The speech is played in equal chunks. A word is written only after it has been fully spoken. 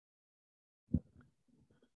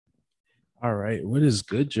All right, what is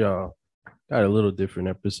good, y'all? Got a little different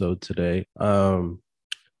episode today. It's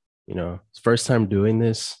first time doing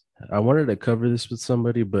this. I wanted to cover this with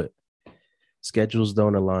somebody, but schedules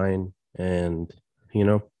don't align, and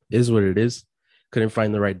is what it is. Couldn't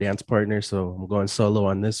find the right dance partner, so I'm going solo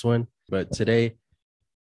on this one. But today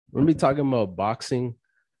we're gonna be talking about boxing,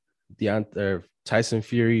 Tyson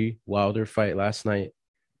Fury Wilder fight last night.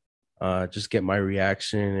 Just get my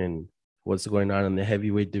reaction and what's going on in the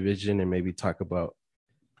heavyweight division, and maybe talk about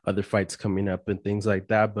other fights coming up and things like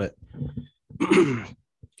that. But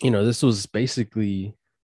this was basically,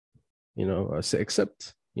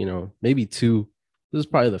 except maybe two. This is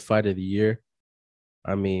probably the fight of the year.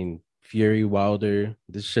 I mean, Fury Wilder.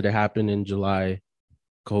 This should have happened in July.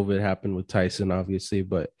 COVID happened with Tyson, obviously,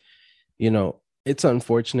 but it's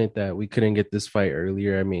unfortunate that we couldn't get this fight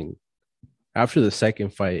earlier. I mean, after the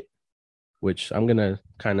second fight, which I'm gonna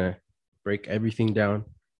kind of break everything down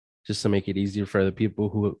just to make it easier for the people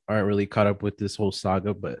who aren't really caught up with this whole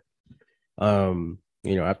saga. But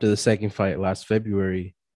after the second fight last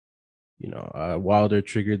February, Wilder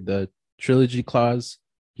triggered the trilogy clause.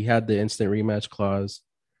 He had the instant rematch clause.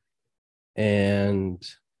 And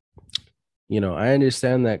I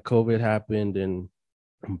understand that COVID happened and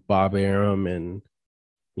Bob Arum and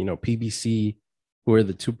PBC, who are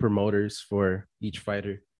the two promoters for each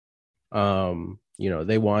fighter,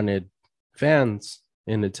 they wanted fans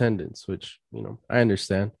in attendance, which I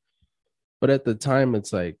understand. But at the time,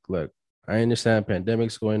 it's like, look, I understand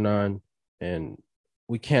pandemic's going on and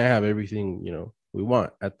we can't have everything we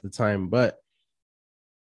want at the time, but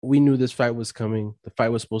we knew this fight was coming. The fight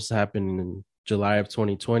was supposed to happen in July of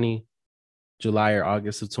 2020. July or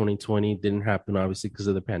August of 2020 didn't happen, obviously, because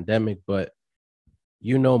of the pandemic. But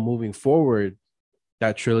moving forward,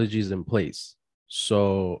 that trilogy is in place.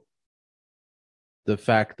 So the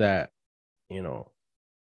fact that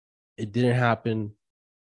it didn't happen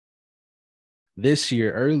this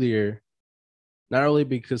year earlier, not only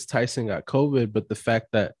because Tyson got COVID, but the fact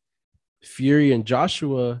that Fury and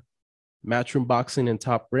Joshua, Matchroom Boxing and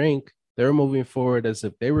Top Rank, they're moving forward as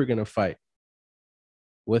if they were going to fight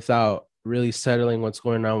without really settling what's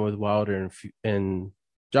going on with Wilder and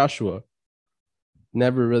Joshua.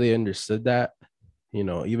 Never really understood that.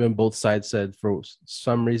 Even both sides said for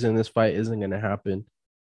some reason this fight isn't going to happen.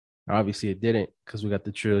 Obviously, it didn't because we got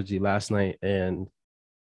the trilogy last night, and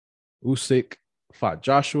Usyk fought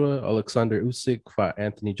Joshua. Alexander Usyk fought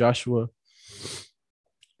Anthony Joshua.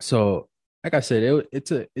 So, like I said,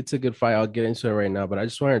 it's a good fight. I'll get into it right now, but I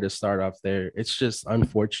just wanted to start off there. It's just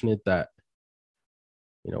unfortunate that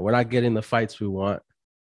we're not getting the fights we want.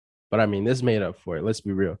 But I mean, this made up for it. Let's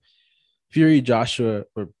be real. Fury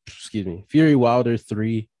Wilder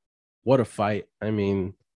 3. What a fight. I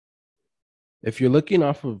mean, if you're looking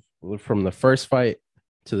off of from the first fight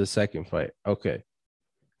to the second fight, okay.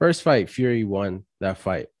 First fight, Fury won that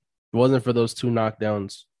fight. If it wasn't for those two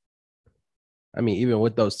knockdowns, I mean, even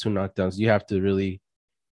with those two knockdowns, you have to really,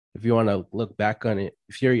 if you want to look back on it,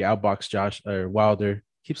 Fury outboxed Wilder.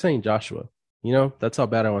 Keep saying Joshua. That's how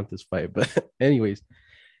bad I want this fight. But anyways,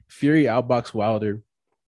 Fury outboxed Wilder.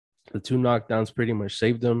 The two knockdowns pretty much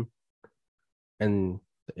saved him, and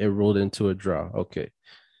it rolled into a draw. Okay,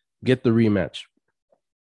 get the rematch.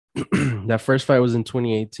 That first fight was in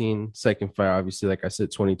 2018. Second fight, obviously, like I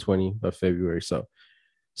said, 2020 of February. So,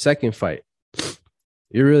 second fight,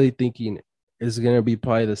 you're really thinking it's gonna be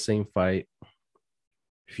probably the same fight.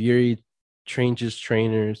 Fury changes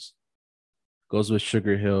trainers, goes with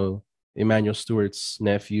Sugar Hill, Emmanuel Stewart's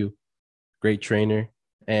nephew, great trainer,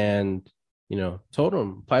 and told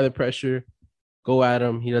him apply the pressure, go at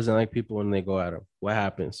him. He doesn't like people when they go at him. What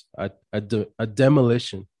happens? A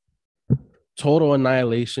demolition, total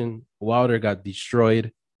annihilation. Wilder got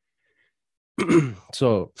destroyed.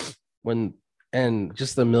 So and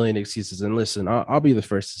just a million excuses. And listen, I'll be the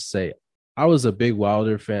first to say I was a big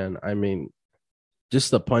Wilder fan. I mean,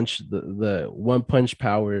 just the punch, the one punch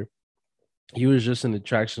power. He was just an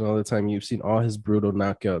attraction all the time. You've seen all his brutal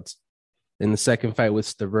knockouts. In the second fight with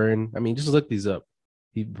Stavern, I mean, just look these up.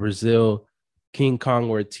 Brazil, King Kong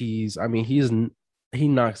Ortiz. I mean, he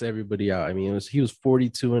knocks everybody out. I mean, he was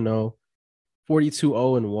 42-0,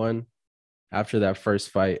 42-0-1 after that first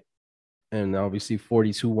fight, and obviously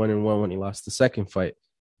 42-1-1 when he lost the second fight.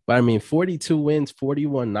 But I mean, 42 wins,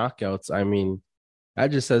 41 knockouts. I mean, that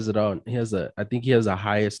just says it all. I think he has the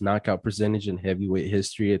highest knockout percentage in heavyweight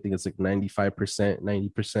history. I think it's like 95%,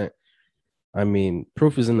 90%. I mean,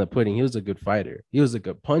 proof is in the pudding. He was a good fighter. He was a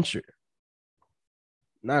good puncher,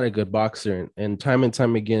 not a good boxer. And time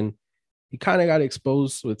again, he kind of got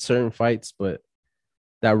exposed with certain fights, but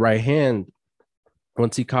that right hand,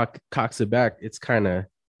 once he cocks it back, it's kind of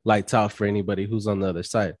lights out for anybody who's on the other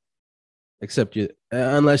side, except you,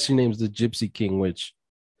 unless your name's the Gypsy King, which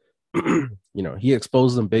he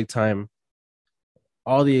exposed them big time.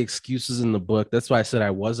 All the excuses in the book. That's why I said I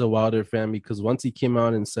was a Wilder fan, because once he came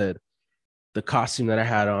out and said the costume that I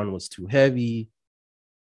had on was too heavy,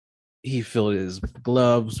 he filled his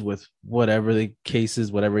gloves with whatever the case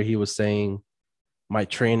is, whatever he was saying. My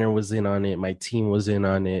trainer was in on it. My team was in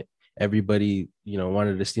on it. Everybody,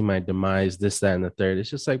 wanted to see my demise, this, that, and the third. It's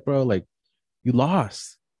just like, bro, like, you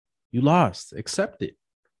lost. You lost. Accept it.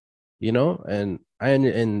 And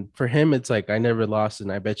for him, it's like, I never lost,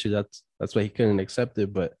 and I bet you that's why he couldn't accept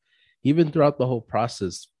it. But even throughout the whole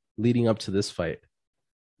process leading up to this fight,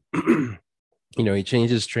 he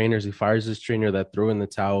changes trainers, he fires his trainer that threw in the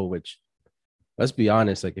towel, which, let's be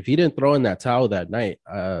honest, like, if he didn't throw in that towel that night,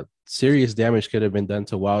 serious damage could have been done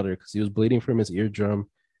to Wilder, because he was bleeding from his eardrum.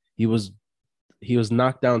 He was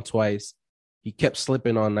knocked down twice. He kept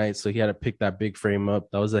slipping all night, so he had to pick that big frame up.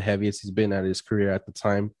 That was the heaviest he's been at his career at the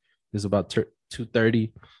time. It was about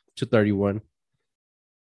 230, 231.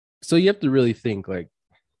 So you have to really think, like,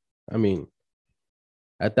 I mean,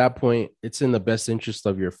 at that point, it's in the best interest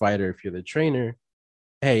of your fighter, if you're the trainer.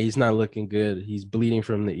 Hey, he's not looking good. He's bleeding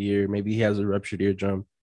from the ear. Maybe he has a ruptured eardrum.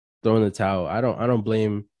 Throw in the towel. I don't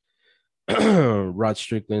blame Rod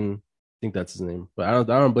Strickland. I think that's his name. But I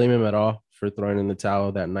don't blame him at all for throwing in the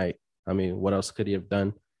towel that night. I mean, what else could he have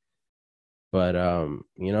done? But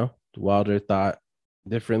Wilder thought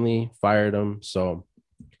differently, fired him. So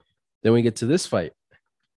then we get to this fight.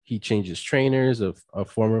 He changes trainers of a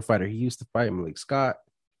former fighter he used to fight, Malik Scott.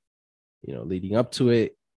 Leading up to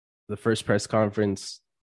it, the first press conference,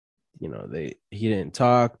 he didn't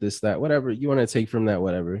talk, this, that, whatever you want to take from that,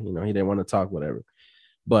 whatever. He didn't want to talk, whatever.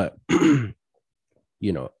 But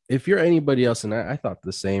if you're anybody else, and I thought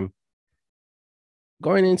the same,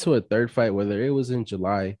 going into a third fight, whether it was in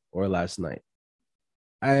July or last night,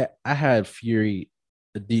 I had Fury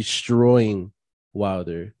destroying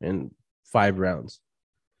Wilder in 5 rounds.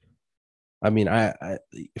 I mean,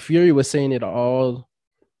 Fury was saying it all,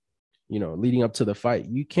 leading up to the fight.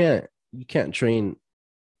 You can't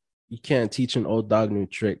teach an old dog new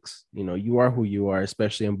tricks. You are who you are,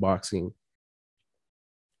 especially in boxing.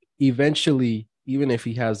 Eventually, even if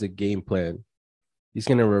he has a game plan, he's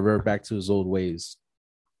going to revert back to his old ways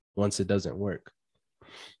once it doesn't work.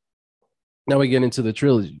 Now we get into the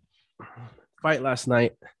trilogy. Fight last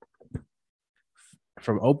night,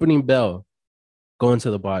 from opening bell, going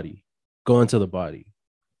to the body.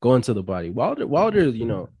 Wilder,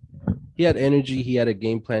 he had energy. He had a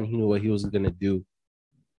game plan. He knew what he was going to do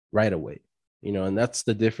right away, and that's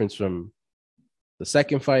the difference from the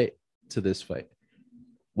second fight to this fight.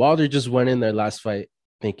 Wilder just went in their last fight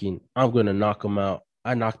thinking, I'm going to knock him out.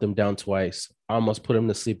 I knocked him down twice. I almost put him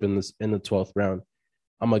to sleep in the 12th round.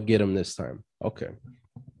 I'm going to get him this time. Okay.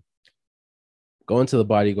 Go into the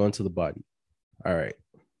body. All right.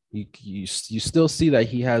 You still see that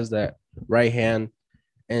he has that right hand.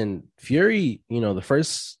 And Fury, the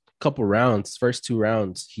first 2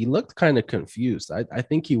 rounds, he looked kind of confused. I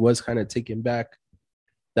think he was kind of taken back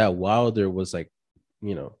that Wilder was like,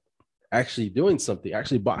 actually doing something,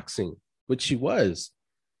 actually boxing, which he was.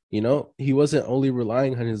 He wasn't only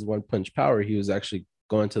relying on his one punch power. He was actually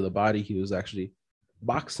going to the body. He was actually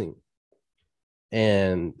boxing.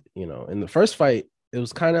 And, in the first fight, it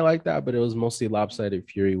was kind of like that, but it was mostly lopsided.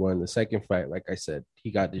 Fury won. The second fight, like I said,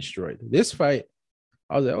 he got destroyed. This fight,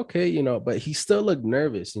 I was like, okay, but he still looked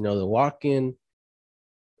nervous. The walk-in,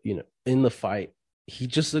 in the fight, he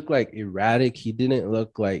just looked like erratic. He didn't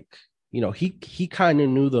look like, he kind of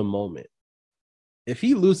knew the moment. If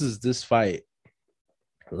he loses this fight,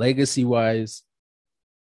 legacy-wise,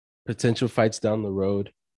 potential fights down the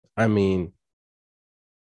road, I mean,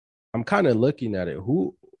 I'm kind of looking at it.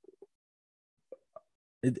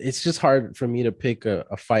 It's just hard for me to pick a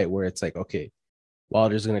fight where it's like, okay,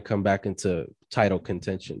 Wilder's going to come back into title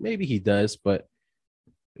contention. Maybe he does, but,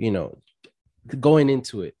 going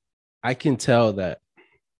into it, I can tell that,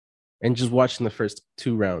 and just watching the first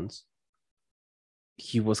 2 rounds,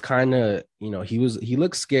 he was kind of, he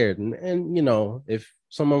looked scared. And, if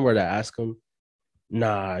someone were to ask him,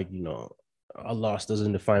 nah, a loss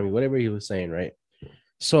doesn't define me, whatever he was saying, right?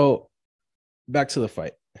 So back to the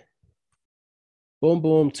fight. Boom,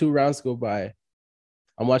 boom, 2 rounds go by.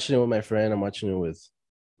 I'm watching it with my friend. I'm watching it with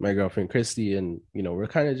my girlfriend, Christy. And, we're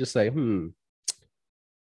kind of just like, me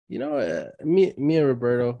and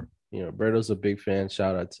Roberto, Roberto's a big fan.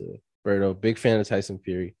 Shout out to Roberto. Big fan of Tyson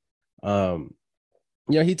Fury.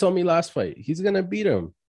 He told me last fight, he's going to beat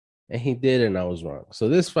him. And he did, and I was wrong. So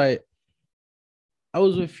this fight, I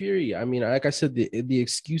was with Fury. I mean, like I said, the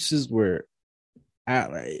excuses were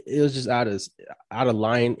it was just out of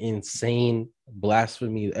line, insane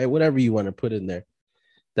blasphemy, whatever you want to put in there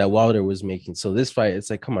that Wilder was making. So this fight, it's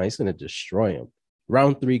like, come on, he's gonna destroy him.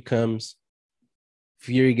 Round three comes.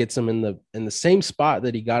 Fury gets him in the same spot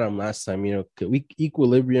that he got him last time. We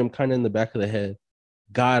equilibrium kind of in the back of the head.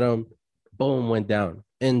 Got him. Boom, went down.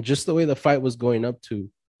 And just the way the fight was going up to,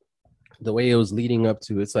 the way it was leading up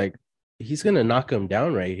to, it's like he's gonna knock him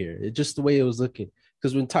down right here. It's just the way it was looking.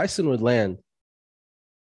 Because when Tyson would land,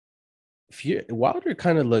 Wilder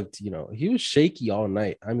kind of looked, he was shaky all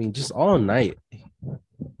night. I mean, just all night.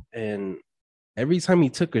 And every time he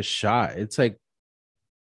took a shot, it's like,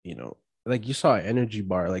 like you saw an energy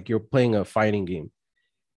bar, like you're playing a fighting game.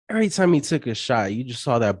 Every time he took a shot, you just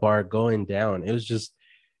saw that bar going down. It was just,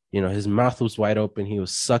 his mouth was wide open. He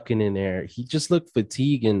was sucking in air. He just looked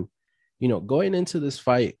fatigued. And, going into this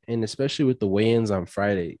fight, and especially with the weigh-ins on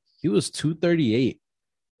Friday, he was 238.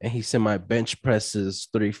 And he said my bench press is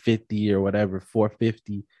 350 or whatever,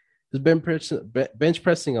 450. He's been bench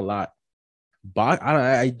pressing a lot. But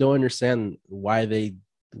I don't understand why they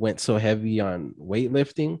went so heavy on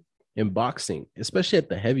weightlifting and boxing, especially at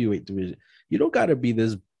the heavyweight division. You don't got to be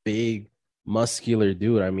this big, muscular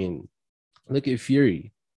dude. I mean, look at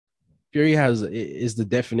Fury. Fury is the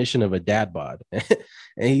definition of a dad bod, and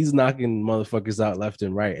he's knocking motherfuckers out left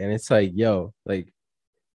and right. And it's like, yo, like,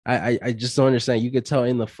 I just don't understand. You could tell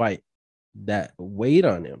in the fight that weight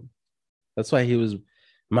on him. That's why he was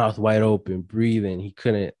mouth wide open, breathing. He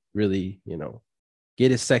couldn't really,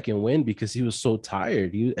 get his second win because he was so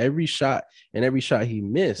tired. Every shot he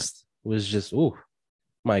missed was just, oh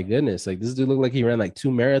my goodness. Like, this dude looked like he ran like 2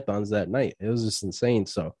 marathons that night. It was just insane.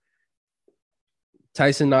 So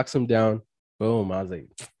Tyson knocks him down. Boom. I was like,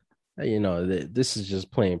 this is just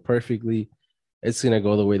playing perfectly. It's gonna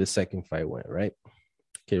go the way the second fight went, right?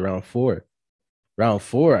 Okay, round four.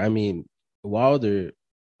 I mean, Wilder,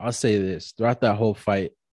 I'll say this, throughout that whole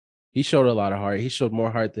fight, he showed a lot of heart. He showed more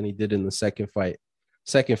heart than he did in the second fight.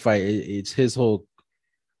 It's his whole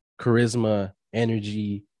charisma,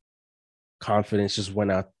 energy, confidence just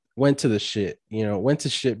went to the shit, went to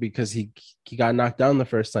shit because he got knocked down the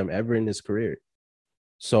first time ever in his career.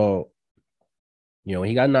 So,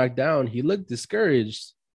 he got knocked down. He looked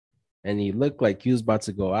discouraged and he looked like he was about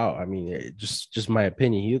to go out. I mean, just my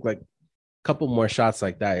opinion. He looked like a couple more shots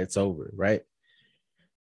like that, it's over, right?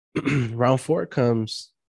 Round four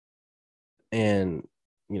comes, and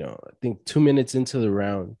I think 2 minutes into the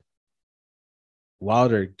round,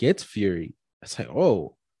 Wilder gets Fury. It's like,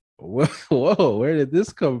 oh, whoa, where did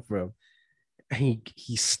this come from? And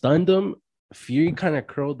he stunned him. Fury kind of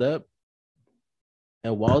curled up,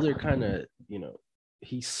 and Wilder kind of,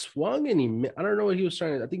 he swung and I don't know what he was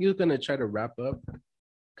trying to. I think he was gonna try to wrap up.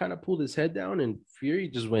 Kind of pulled his head down, and Fury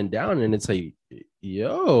just went down. And it's like,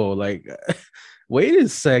 yo, like, wait a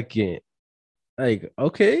second. Like,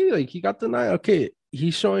 okay, like he got the night. Okay,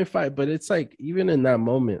 he's showing fight, but it's like even in that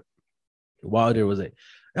moment, Wilder was like,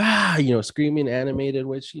 screaming, animated,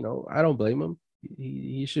 which I don't blame him.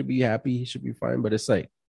 He should be happy. He should be fine. But it's like,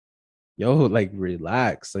 yo, like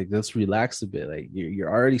relax. Like let's relax a bit. Like you're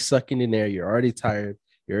already sucking in air. You're already tired.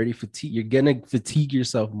 You're already fatigued. You're gonna fatigue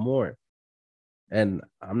yourself more. And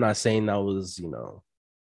I'm not saying that was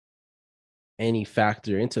any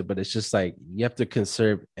factor into it, but it's just like you have to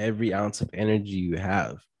conserve every ounce of energy you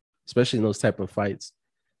have, especially in those type of fights.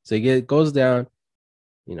 So it goes down,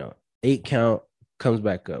 8 count, comes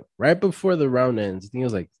back up. Right before the round ends, I think it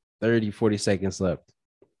was like 30, 40 seconds left.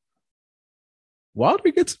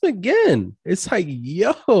 Wilder gets him again. It's like,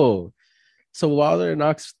 yo. So Wilder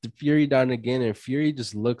knocks the Fury down again, and Fury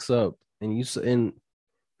just looks up. And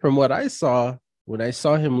from what I saw, when I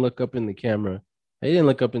saw him look up in the camera, he didn't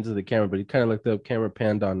look up into the camera, but he kind of looked up, camera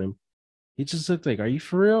panned on him. He just looked like, are you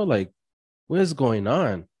for real? Like, what is going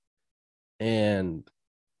on? And,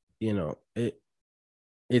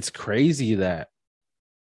 it's crazy that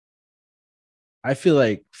I feel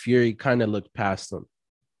like Fury kind of looked past him,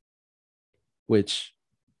 which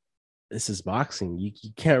this is boxing. You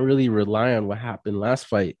can't really rely on what happened last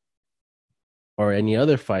fight or any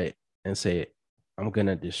other fight and say, I'm going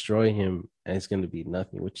to destroy him and it's going to be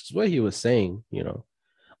nothing, which is what he was saying,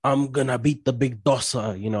 I'm going to beat the big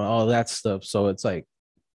dosa, all that stuff. So it's like,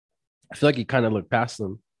 I feel like he kind of looked past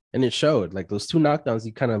them and it showed. Like those 2 knockdowns,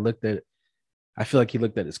 he kind of looked at, I feel like he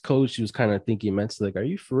looked at his coach. He was kind of thinking mentally, like, are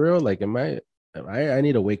you for real? Like, I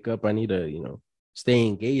need to wake up. I need to, stay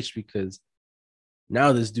engaged because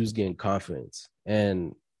now this dude's getting confidence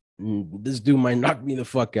and this dude might knock me the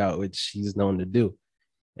fuck out, which he's known to do.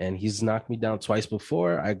 And he's knocked me down twice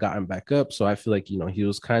before. I got him back up. So I feel like, he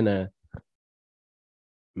was kind of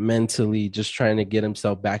mentally just trying to get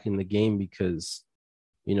himself back in the game because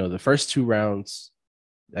The first two rounds,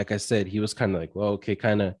 like I said, he was kind of like, well, okay,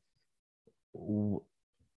 kind of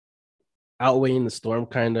outweighing the storm,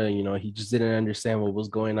 kind of. He just didn't understand what was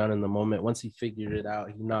going on in the moment. Once he figured it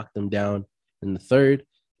out, he knocked him down in the third.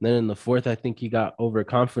 Then in the fourth, I think he got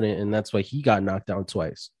overconfident, and that's why he got knocked down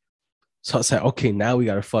twice. So I was like, okay, now we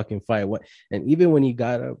got to fucking fight. What? And even when he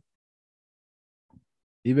got up,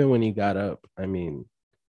 I mean,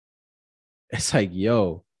 it's like,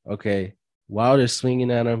 yo, okay, Wilder's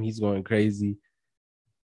swinging at him, he's going crazy,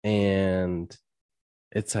 and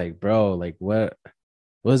it's like, bro, like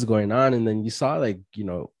what's going on? And then you saw like,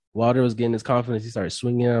 Wilder was getting his confidence. He started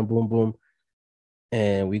swinging on, boom, boom,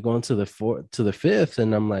 and we go into the fourth to the fifth,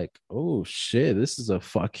 and I'm like, oh shit, this is a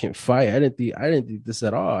fucking fight. I didn't think this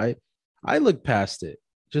at all. I looked past it,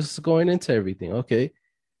 just going into everything. Okay,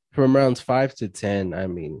 from rounds 5 to 10, I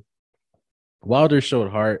mean, Wilder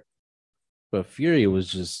showed heart, but Fury was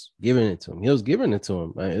just giving it to him. He was giving it to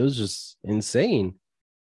him. It was just insane.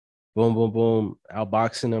 Boom, boom, boom,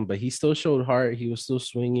 outboxing him, but he still showed heart. He was still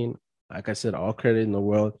swinging. Like I said, all credit in the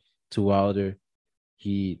world to Wilder.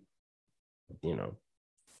 He, you know,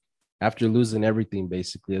 after losing everything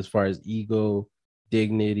basically, as far as ego,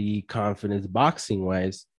 dignity, confidence, boxing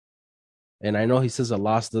wise. And I know he says a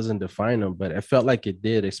loss doesn't define him, but it felt like it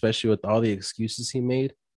did, especially with all the excuses he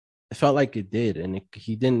made. It felt like it did, and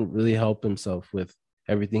he didn't really help himself with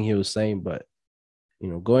everything he was saying. But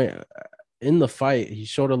going in the fight, he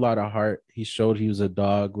showed a lot of heart. He showed he was a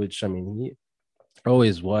dog, which I mean he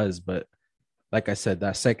always was. But like I said,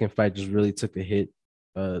 that second fight just really took a hit,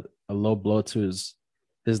 a low blow to his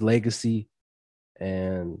legacy,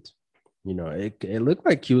 and it looked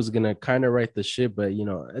like he was gonna kind of right the ship. But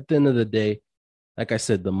at the end of the day, like I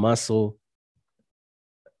said, the muscle,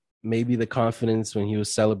 maybe the confidence when he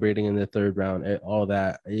was celebrating in the third round, all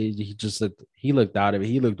that, he looked out of it.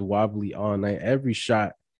 He looked wobbly all night. Every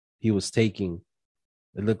shot he was taking,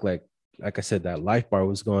 it looked like I said, that life bar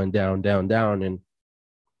was going down, down, down. And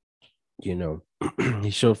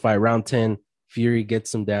he showed fight round 10. Fury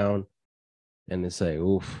gets him down, and it's like,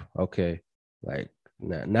 oof, okay, like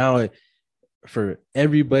now for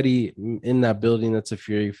everybody in that building that's a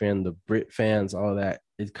Fury fan, the Brit fans, all that,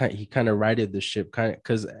 he kind of righted the ship, kind of,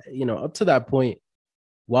 because up to that point,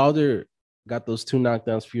 Wilder got those two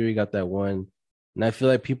knockdowns, Fury got that one, and I feel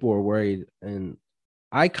like people were worried, and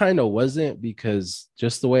I kind of wasn't, because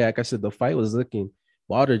just the way, like I said, the fight was looking,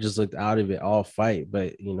 Wilder just looked out of it all fight,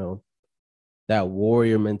 but that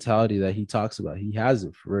warrior mentality that he talks about, he has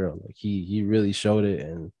it for real. Like he really showed it,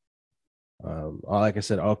 and all, like I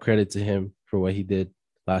said, all credit to him for what he did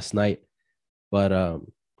last night. But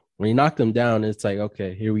when he knocked him down, it's like,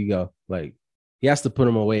 okay, here we go. Like he has to put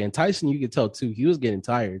him away. And Tyson, you could tell too, he was getting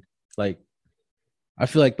tired. Like I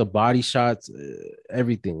feel like the body shots,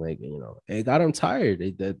 everything, like it got him tired.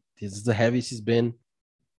 That this is the heaviest he's been,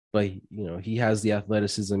 but he has the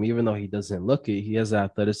athleticism, even though he doesn't look it. He has the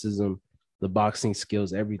athleticism, the boxing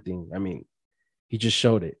skills, everything. I mean, he just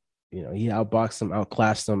showed it. He outboxed him,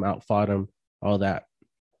 outclassed him, outfought him, all that.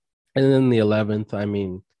 And then the 11th, I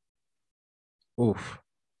mean, oof.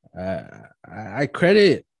 I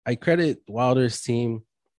credit Wilder's team.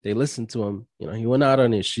 They listened to him. He went out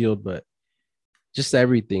on his shield, but just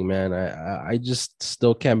everything, man. I just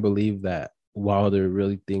still can't believe that Wilder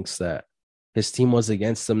really thinks that his team was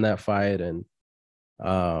against him that fight, and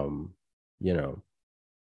you know,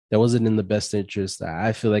 that wasn't in the best interest.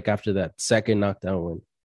 I feel like after that second knockdown, when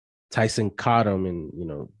Tyson caught him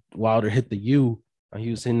and Wilder hit the U, he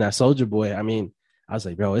was hitting that Soldier Boy. I mean, I was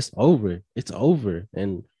like, bro, it's over. It's over.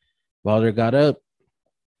 And Wilder got up,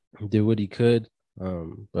 did what he could.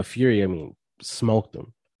 But Fury, I mean, smoked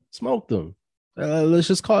him. Smoked him. Let's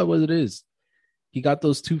just call it what it is. He got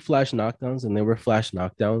those two flash knockdowns, and they were flash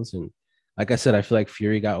knockdowns. And like I said, I feel like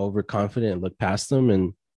Fury got overconfident and looked past them,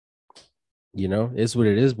 and it's what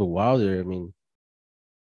it is. But Wilder, I mean,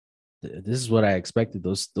 this is what I expected.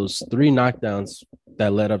 Those three knockdowns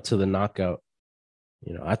that led up to the knockout.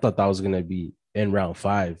 I thought that was gonna be in round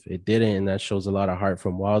 5. It didn't, and that shows a lot of heart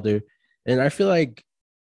from Wilder. And I feel like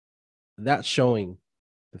that's showing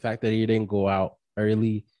the fact that he didn't go out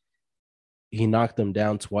early. He knocked him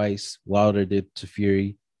down twice. Wilder did to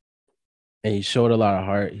Fury, and he showed a lot of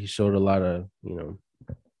heart. He showed a lot of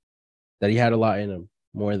that he had a lot in him,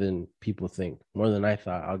 more than people think, more than I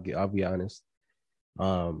thought. I'll be honest.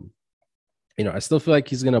 I still feel like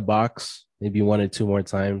he's gonna box maybe 1 or 2 more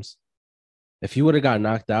times. If he would have got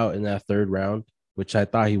knocked out in that third round, which I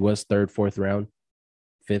thought he was, third, fourth round,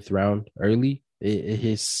 fifth round early,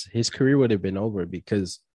 his career would have been over,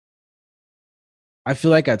 because I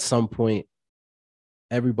feel like at some point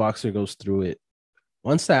every boxer goes through it.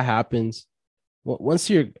 Once that happens, once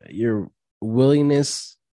your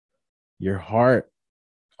willingness, your heart,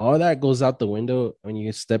 all that goes out the window when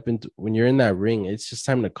you step into when you're in that ring. It's just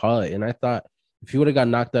time to call it. And I thought if he would have got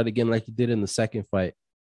knocked out again like he did in the second fight,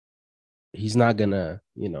 he's not gonna,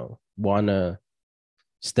 wanna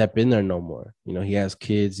step in there no more. He has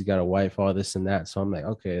kids, he got a wife, all this and that. So I'm like,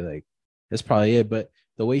 okay, like that's probably it. But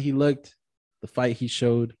the way he looked, the fight he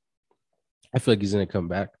showed, I feel like he's gonna come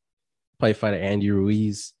back. Probably fight Andy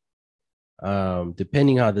Ruiz.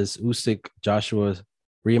 Depending how this Usyk Joshua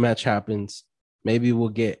rematch happens, maybe we'll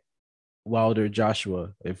get Wilder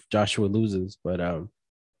Joshua if Joshua loses. But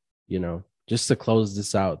just to close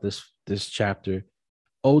this out, this chapter,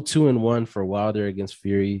 0-2-1 for Wilder against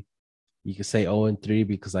Fury. You could say 0-3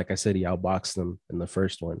 because, like I said, he outboxed him in the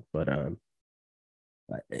first one. But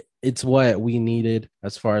it's what we needed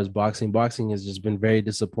as far as boxing. Boxing has just been very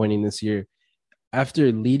disappointing this year.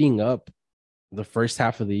 After leading up the first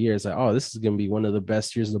half of the year, it's like, oh, this is going to be one of the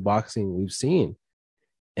best years of boxing we've seen.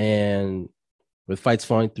 And with fights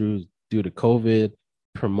falling through due to COVID,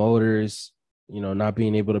 promoters, not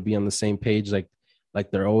being able to be on the same page like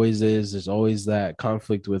there always is. There's always that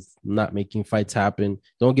conflict with not making fights happen.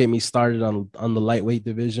 Don't get me started on the lightweight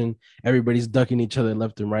division. Everybody's ducking each other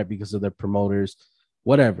left and right because of their promoters.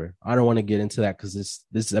 Whatever. I don't want to get into that because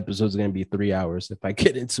this episode is going to be 3 hours if I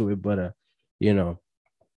get into it. But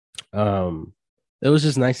it was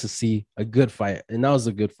just nice to see a good fight, and that was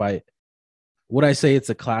a good fight. Would I say it's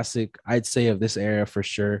a classic? I'd say of this era for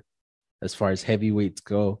sure, as far as heavyweights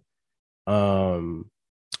go.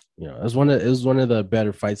 It was one of the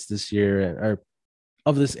better fights this year or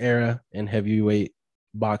of this era in heavyweight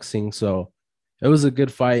boxing. So it was a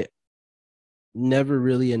good fight. Never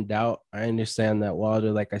really in doubt. I understand that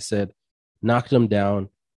Wilder, like I said, knocked him down.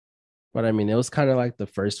 But I mean, it was kind of like the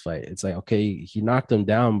first fight. It's like, okay, he knocked him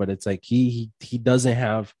down, but it's like he doesn't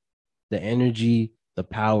have the energy, the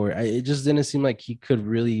power. It just didn't seem like he could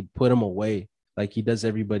really put him away like he does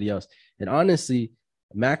everybody else. And honestly,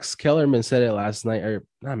 Max Kellerman said it last night, or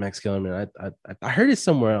not Max Kellerman. I heard it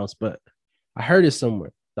somewhere else, but I heard it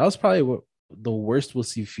somewhere. That was probably what the worst we'll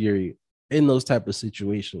see Fury in those type of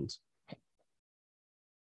situations.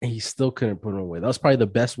 And he still couldn't put him away. That was probably the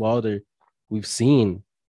best Wilder we've seen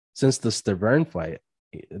since the Stavern fight,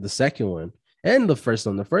 the second one and the first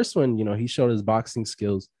one. The first one, he showed his boxing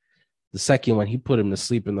skills. The second one, he put him to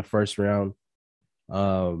sleep in the first round.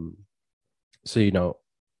 So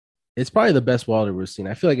it's probably the best Wilder we've seen.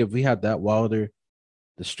 I feel like if we had that Wilder,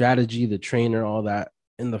 the strategy, the trainer, all that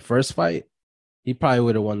in the first fight, he probably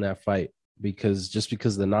would have won that fight because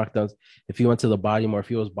of the knockdowns. If he went to the body more, if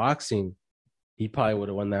he was boxing, he probably would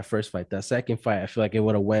have won that first fight. That second fight, I feel like it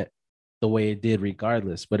would have went the way it did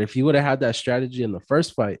regardless. But if he would have had that strategy in the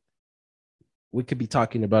first fight, we could be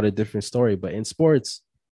talking about a different story. But in sports,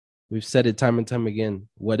 we've said it time and time again.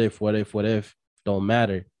 What if, don't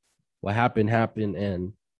matter. What happened,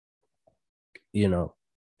 and it's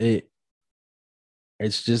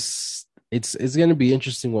going to be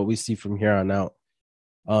interesting what we see from here on out.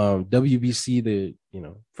 WBC,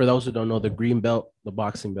 for those who don't know, the green belt, the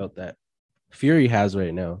boxing belt that Fury has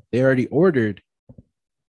right now, they already ordered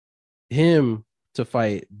him to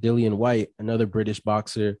fight Dillian White, another British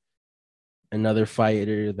boxer, another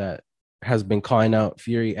fighter that has been calling out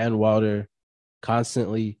Fury and Wilder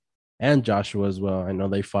constantly, and Joshua as well. I know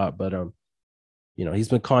they fought, but he's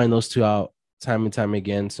been calling those two out time and time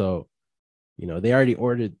again. So, they already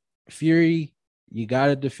ordered Fury. You got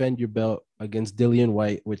to defend your belt against Dillian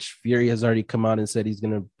White, which Fury has already come out and said he's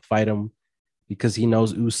going to fight him because he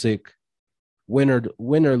knows Usyk, win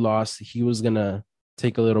or loss, he was going to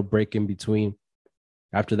take a little break in between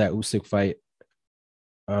after that Usyk fight.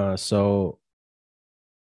 So,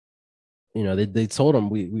 they told him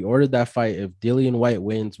we ordered that fight. If Dillian White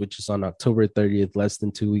wins, which is on October 30th, less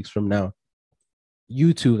than 2 weeks from now,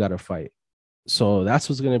 you two got to fight. So that's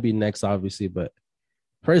what's going to be next, obviously. But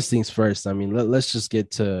first things first, I mean, let's just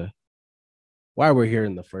get to why we're here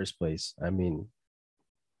in the first place. I mean,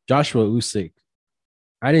 Joshua Usyk,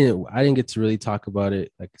 I didn't get to really talk about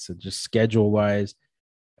it, like I said, just schedule wise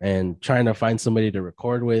and trying to find somebody to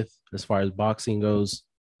record with as far as boxing goes.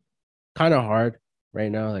 Kind of hard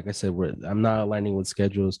right now. Like I said, I'm not aligning with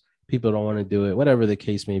schedules. People don't want to do it, whatever the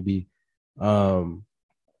case may be. That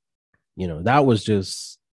was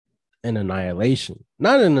just an annihilation.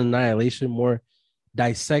 Not an annihilation, more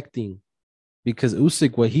dissecting. Because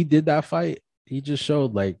Usyk, what he did that fight, he just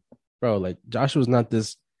showed like, bro, like Joshua's not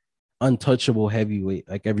this untouchable heavyweight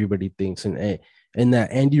like everybody thinks. And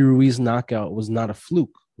that Andy Ruiz knockout was not a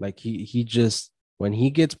fluke. Like he just, when he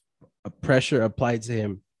gets a pressure applied to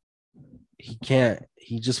him, he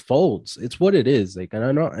just folds. It's what it is. Like, and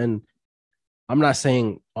I know, and I'm not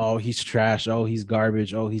saying, oh, he's trash, oh, he's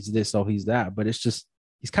garbage, oh, he's this, oh, he's that, but it's just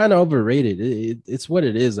he's kind of overrated. It's what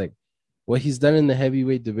it is. Like what he's done in the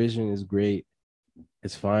heavyweight division is great.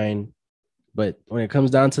 It's fine. But when it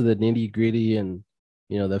comes down to the nitty gritty and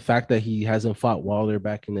the fact that he hasn't fought Wilder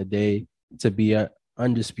back in the day to be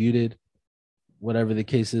undisputed, whatever the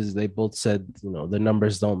case is, they both said the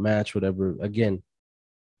numbers don't match. Whatever. Again,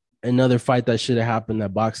 another fight that should have happened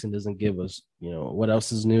that boxing doesn't give us. What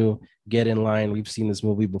else is new? Get in line. We've seen this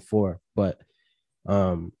movie before, but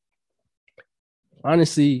um,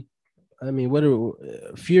 honestly, I mean, what are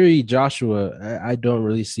Fury Joshua? I don't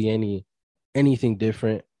really see anything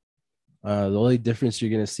different. The only difference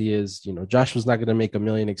you're gonna see is Joshua's not gonna make a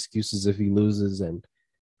million excuses if he loses, and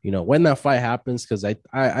when that fight happens, because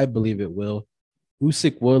I believe it will.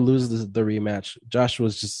 Usyk will lose the rematch.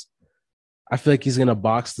 Joshua's just, I feel like he's gonna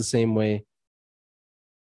box the same way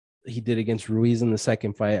he did against Ruiz in the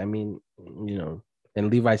second fight. I mean,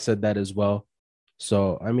 and Levi said that as well.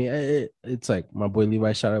 So I mean, it's like my boy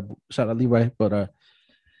Levi, shout out Levi, but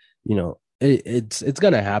it's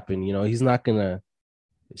gonna happen. He's not gonna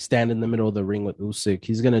stand in the middle of the ring with Usyk.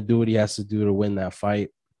 He's gonna do what he has to do to win that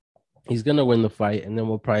fight. He's gonna win the fight, and then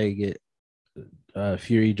we'll probably get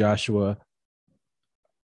Fury Joshua,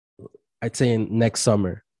 I'd say next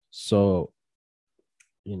summer. So,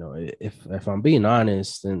 if I'm being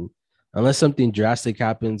honest, and unless something drastic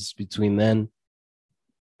happens between then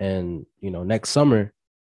and next summer,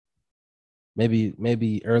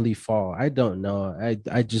 maybe early fall. I don't know.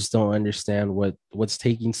 I just don't understand what's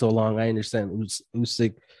taking so long. I understand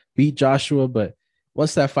Usyk beat Joshua, but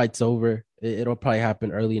once that fight's over, it'll probably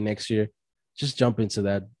happen early next year. Just jump into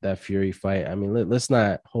that Fury fight. I mean, let's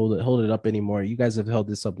not hold it up anymore. You guys have held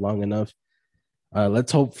this up long enough.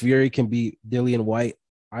 Let's hope Fury can beat Dillian White.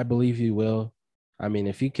 I believe he will. I mean,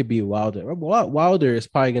 if he could beat Wilder is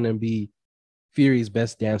probably going to be Fury's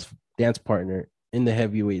best dance partner in the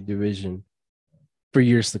heavyweight division for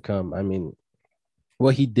years to come. I mean,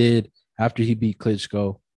 what he did after he beat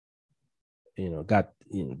Klitschko,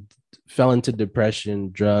 fell into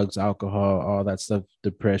depression, drugs, alcohol, all that stuff,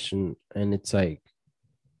 depression. And it's like,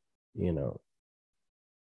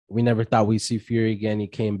 we never thought we'd see Fury again. He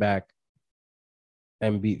came back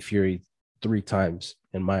and beat Fury 3 times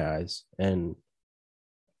in my eyes. And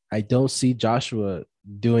I don't see Joshua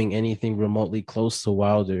doing anything remotely close to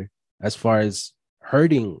Wilder as far as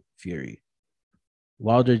hurting Fury.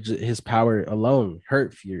 Wilder, his power alone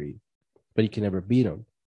hurt Fury, but he can never beat him.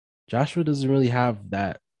 Joshua doesn't really have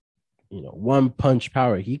that, one punch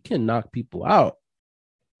power. He can knock people out,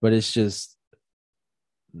 but it's just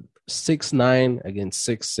 6'9" against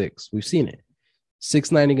 6'6". We've seen it.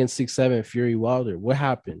 6'9" against 6'7", Fury Wilder. What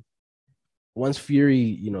happened? Once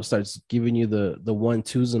Fury, starts giving you the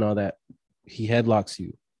 1-2s and all that, he headlocks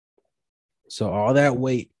you. So all that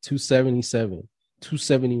weight, 277,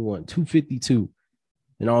 271, 252,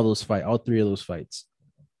 in all those fights, all 3 of those fights,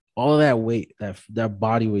 all of that weight, that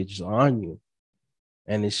body weight just on you.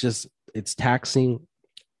 And it's taxing.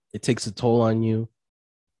 It takes a toll on you.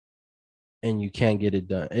 And you can't get it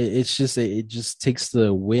done. It just takes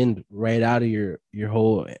the wind right out of your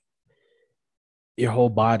whole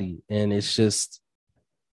body. And it's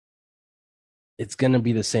going to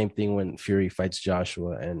be the same thing when Fury fights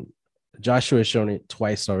Joshua. And Joshua has shown it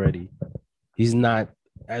twice already. He's not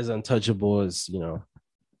as untouchable as,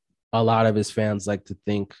 a lot of his fans like to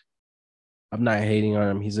think. I'm not hating on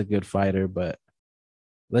him. He's a good fighter, but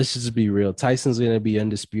let's just be real. Tyson's going to be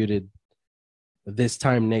undisputed this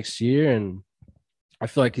time next year, and I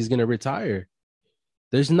feel like he's going to retire.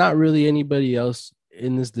 There's not really anybody else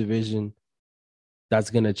in this division that's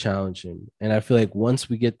going to challenge him. And I feel like once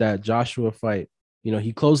we get that Joshua fight,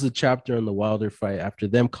 he closed the chapter on the Wilder fight after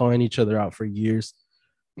them calling each other out for years.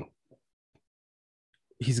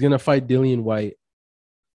 He's going to fight Dillian White.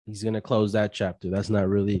 He's going to close that chapter. That's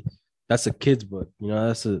a kid's book.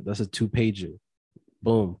 That's a 2-pager.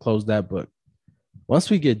 Boom, close that book. Once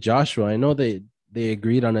we get Joshua, I know they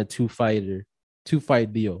agreed on a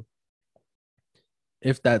 2-fight deal.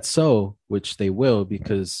 If that's so, which they will,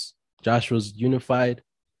 because Joshua's unified,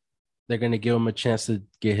 they're going to give him a chance to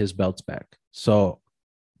get his belts back. So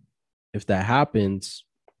if that happens,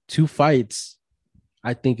 2 fights,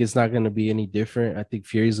 I think it's not going to be any different. I think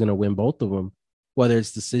Fury's going to win both of them, whether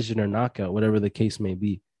it's decision or knockout, whatever the case may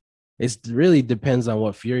be. It really depends on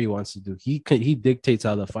what Fury wants to do. He dictates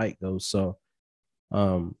how the fight goes. So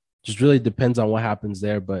just really depends on what happens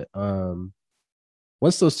there. But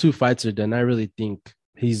once those 2 fights are done, I really think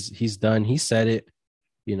he's done. He said it.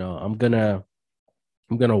 I'm gonna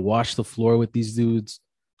wash the floor with these dudes.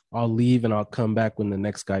 I'll leave and I'll come back when the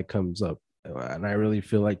next guy comes up. And I really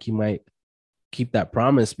feel like he might keep that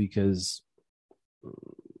promise, because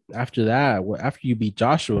after that, after you beat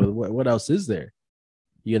Joshua, what else is there?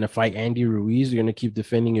 You're gonna fight Andy Ruiz. You're gonna keep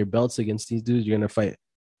defending your belts against these dudes. You're gonna fight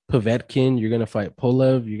Povetkin. You're gonna fight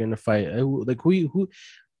Pulev. You're gonna fight like who.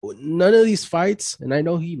 None of these fights, and I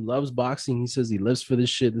know he loves boxing. He says he lives for this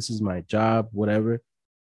shit. This is my job, whatever.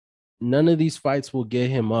 None of these fights will get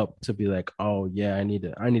him up to be like, oh yeah, I need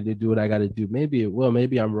to do what I got to do. Maybe it will.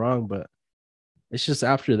 Maybe I'm wrong, but it's just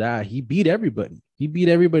after that he beat everybody. He beat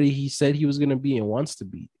everybody he said he was gonna be and wants to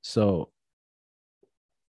beat. So,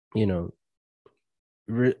 you know,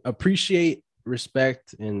 appreciate,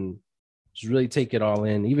 respect, and just really take it all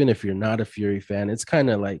in. Even if you're not a Fury fan, it's kind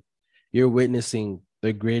of like you're witnessing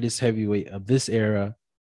the greatest heavyweight of this era.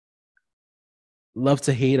 Love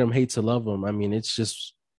to hate him, hate to love him. I mean, it's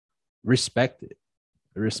just respect it.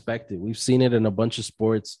 Respect it. We've seen it in a bunch of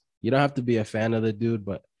sports. You don't have to be a fan of the dude,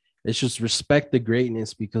 but it's just respect the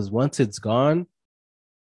greatness, because once it's gone,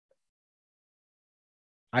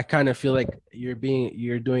 I kind of feel like you're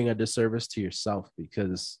doing a disservice to yourself,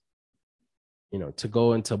 because to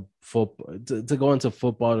go into football, to go into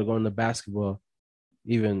football, to go into basketball,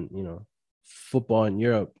 even football in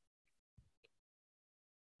Europe,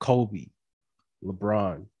 Kobe,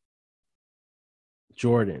 LeBron,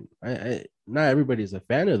 Jordan. Not everybody's a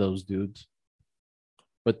fan of those dudes,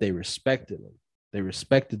 but they respected them. They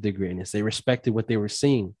respected the greatness. They respected what they were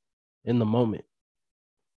seeing in the moment.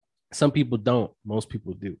 Some people don't. Most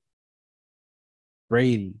people do.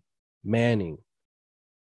 Brady, Manning,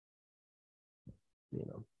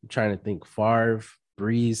 I'm trying to think. Favre,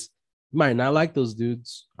 Breeze. You might not like those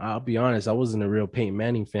dudes. I'll be honest. I wasn't a real Peyton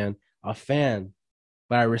Manning fan. A fan,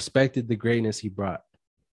 but I respected the greatness he brought.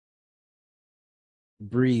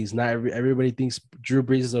 Breeze. Not everybody thinks Drew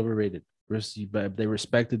Brees is overrated, but they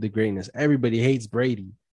respected the greatness. Everybody hates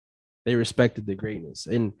Brady. They respected the greatness,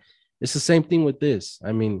 and it's the same thing with this.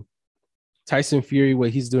 I mean, Tyson Fury, what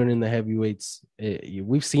he's doing in the heavyweights,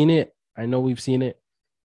 we've seen it. I know we've seen it,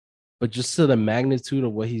 but just to the magnitude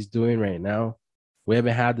of what he's doing right now, we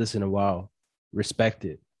haven't had this in a while. Respect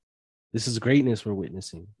it. This is greatness we're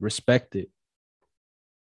witnessing. Respect it.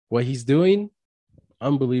 What he's doing,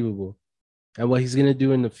 unbelievable. And what he's going to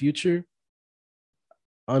do in the future,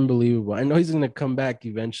 unbelievable. I know he's going to come back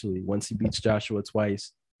eventually once he beats Joshua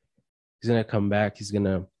twice. He's going to come back. He's going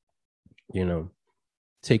to,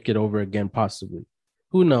 take it over again, possibly.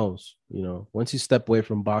 Who knows? Once you step away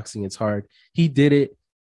from boxing, it's hard. He did it.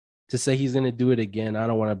 To say he's going to do it again, I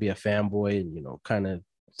don't want to be a fanboy and, kind of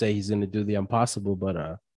say he's going to do the impossible,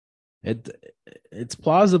 but it's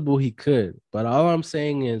plausible he could. But all I'm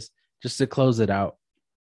saying is, just to close it out,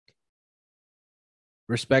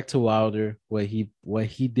 respect to Wilder, what he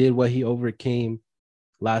did, what he overcame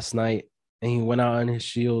last night, and he went out on his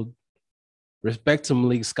shield. Respect to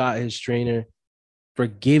Malik Scott, his trainer, for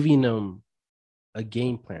giving him a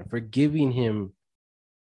game plan, for giving him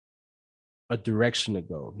a direction to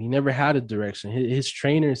go. He never had a direction. His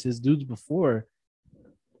trainers, his dudes before,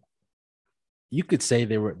 you could say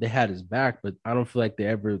they had his back, but I don't feel like they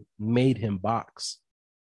ever made him box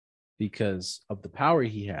because of the power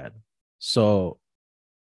he had. So,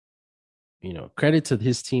 credit to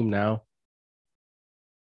his team now.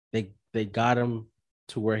 They got him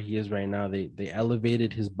to where he is right now. They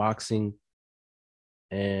elevated his boxing,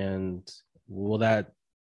 and will that,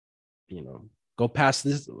 go past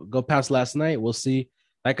last night? We'll see.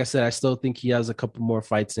 Like I said, I still think he has a couple more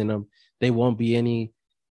fights in him. They won't be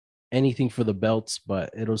anything for the belts, but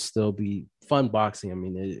it'll still be fun boxing. I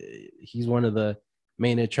mean, he's one of the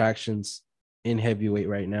main attractions in heavyweight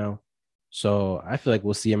right now. So I feel like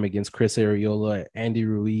we'll see him against Chris Arreola, Andy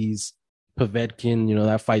Ruiz, Povetkin.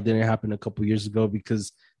 That fight didn't happen a couple years ago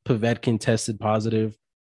because Povetkin tested positive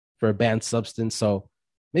for a banned substance. So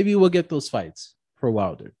maybe we'll get those fights for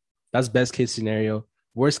Wilder. That's best case scenario.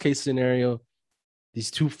 Worst case scenario, these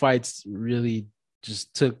two fights really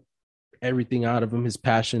just took everything out of him. His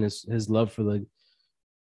passion, his love for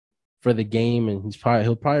the game, and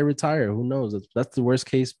he'll probably retire. Who knows? That's the worst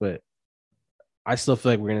case, but I still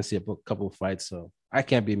feel like we're gonna see a couple of fights, so I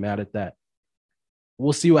can't be mad at that.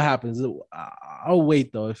 We'll see what happens. I'll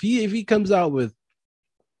wait though. If he comes out with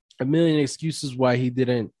a million excuses why he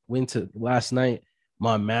didn't win to last night,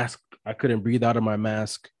 my mask, I couldn't breathe out of my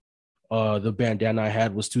mask. The bandana I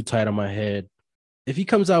had was too tight on my head. If he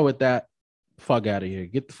comes out with that, fuck out of here.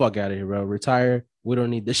 Get the fuck out of here, bro. Retire. We don't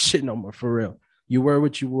need this shit no more, for real. You were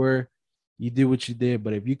what you were. You did what you did.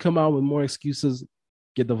 But if you come out with more excuses,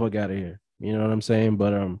 get the fuck out of here. You know what I'm saying?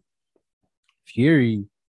 But Fury,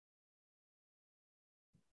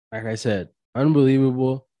 like I said,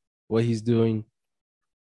 unbelievable what he's doing.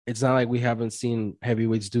 it's not like we haven't seen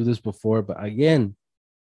heavyweights do this before, but again,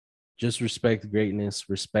 just respect greatness,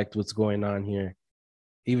 respect what's going on here.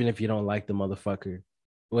 Even if you don't like the motherfucker,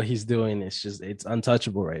 what he's doing, it's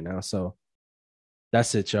untouchable right now. So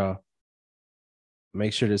that's it, y'all.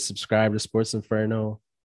 Make sure to subscribe to Sports Inferno.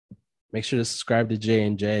 Make sure to subscribe to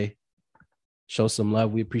J&J. Show some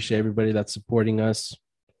love. We appreciate everybody that's supporting us.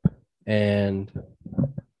 And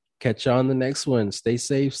catch you on the next one. Stay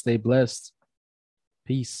safe. Stay blessed.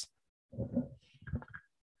 Peace.